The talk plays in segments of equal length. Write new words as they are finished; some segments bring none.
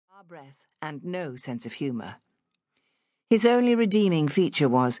star breath and no sense of humour. His only redeeming feature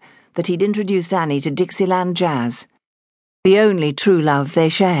was that he'd introduced Annie to Dixieland jazz, the only true love they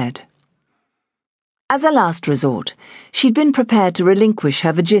shared. As a last resort, she'd been prepared to relinquish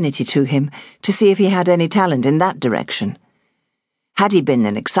her virginity to him to see if he had any talent in that direction. Had he been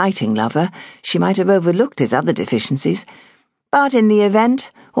an exciting lover, she might have overlooked his other deficiencies, but in the event,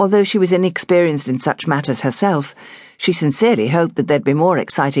 although she was inexperienced in such matters herself, she sincerely hoped that there'd be more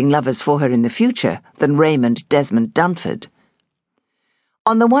exciting lovers for her in the future than Raymond Desmond Dunford.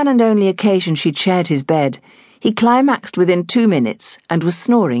 On the one and only occasion she'd shared his bed, he climaxed within 2 minutes and was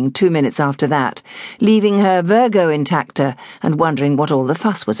snoring 2 minutes after that, leaving her Virgo intacta and wondering what all the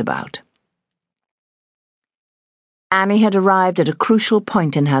fuss was about. Annie had arrived at a crucial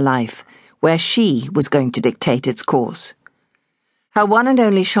point in her life where she was going to dictate its course. Her one and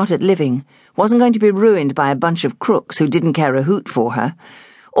only shot at living wasn't going to be ruined by a bunch of crooks who didn't care a hoot for her,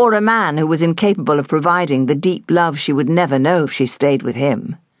 or a man who was incapable of providing the deep love she would never know if she stayed with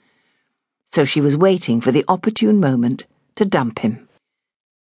him. So she was waiting for the opportune moment to dump him.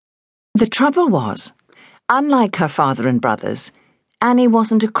 The trouble was, unlike her father and brothers, Annie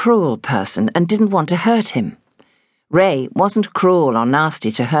wasn't a cruel person and didn't want to hurt him. Ray wasn't cruel or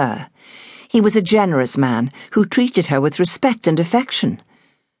nasty to her. He was a generous man who treated her with respect and affection.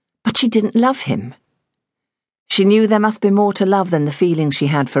 But she didn't love him. She knew there must be more to love than the feelings she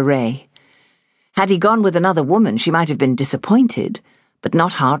had for Ray. Had he gone with another woman, she might have been disappointed, but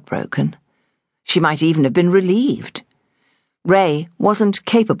not heartbroken. She might even have been relieved. Ray wasn't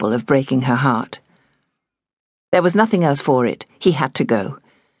capable of breaking her heart. There was nothing else for it. He had to go.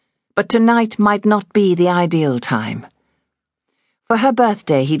 But tonight might not be the ideal time. For her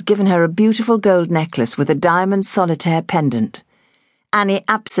birthday, he'd given her a beautiful gold necklace with a diamond solitaire pendant. Annie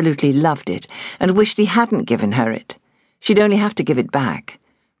absolutely loved it and wished he hadn't given her it. She'd only have to give it back.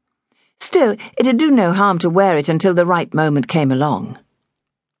 Still, it'd do no harm to wear it until the right moment came along.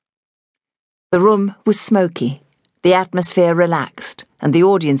 The room was smoky, the atmosphere relaxed, and the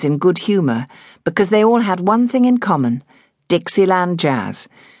audience in good humour, because they all had one thing in common: Dixieland jazz,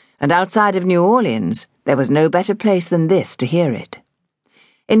 and outside of New Orleans, there was no better place than this to hear it.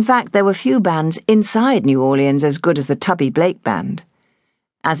 In fact, there were few bands inside New Orleans as good as the Tubby Blake Band.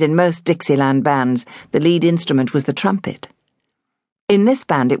 As in most Dixieland bands, the lead instrument was the trumpet. In this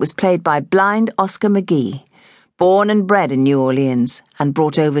band, it was played by blind Oscar McGee, born and bred in New Orleans and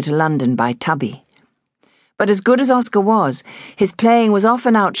brought over to London by Tubby. But as good as Oscar was, his playing was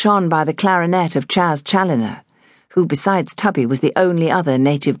often outshone by the clarinet of Chas Challoner, who besides Tubby was the only other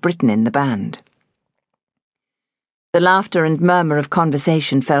native Briton in the band. The laughter and murmur of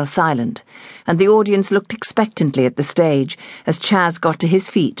conversation fell silent, and the audience looked expectantly at the stage as Chas got to his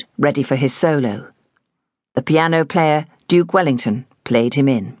feet, ready for his solo. The piano player, Duke Wellington, played him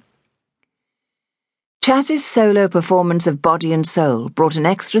in. Chas's solo performance of Body and Soul brought an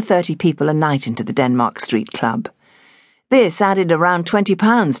extra 30 people a night into the Denmark Street Club. This added around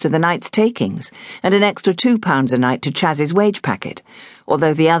 £20 to the night's takings, and an extra £2 a night to Chas's wage packet,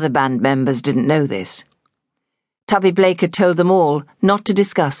 although the other band members didn't know this. Tubby Blake had told them all not to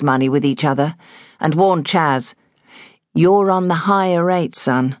discuss money with each other, and warned Chas, "You're on the higher rate,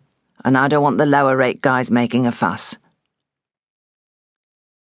 son, and I don't want the lower rate guys making a fuss."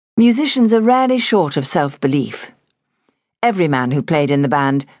 Musicians are rarely short of self-belief. Every man who played in the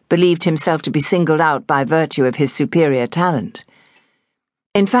band believed himself to be singled out by virtue of his superior talent.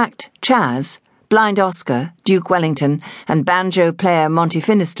 In fact, Chas, blind Oscar, Duke Wellington, and banjo player Monty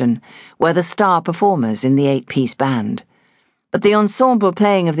Finiston were the star performers in the 8-piece band. But the ensemble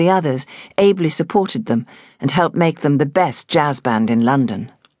playing of the others ably supported them and helped make them the best jazz band in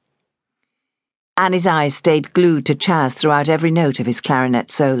London. Annie's eyes stayed glued to Chas throughout every note of his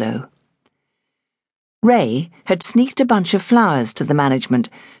clarinet solo. Ray had sneaked a bunch of flowers to the management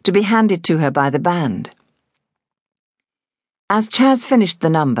to be handed to her by the band. As Chas finished the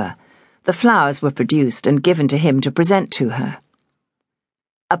number, the flowers were produced and given to him to present to her.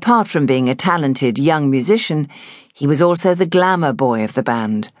 Apart from being a talented young musician, he was also the glamour boy of the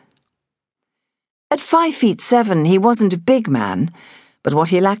band. At 5'7", he wasn't a big man, but what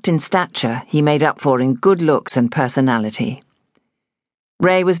he lacked in stature, he made up for in good looks and personality.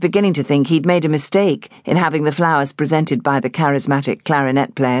 Ray was beginning to think he'd made a mistake in having the flowers presented by the charismatic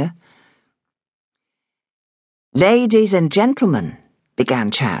clarinet player. "Ladies and gentlemen," began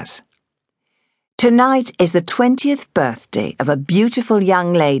Chas. "Tonight is the 20th birthday of a beautiful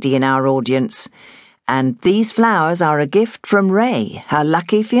young lady in our audience, and these flowers are a gift from Ray, her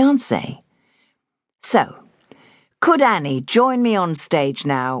lucky fiancé. So, could Annie join me on stage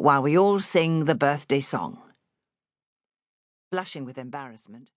now while we all sing the birthday song?" Blushing with embarrassment,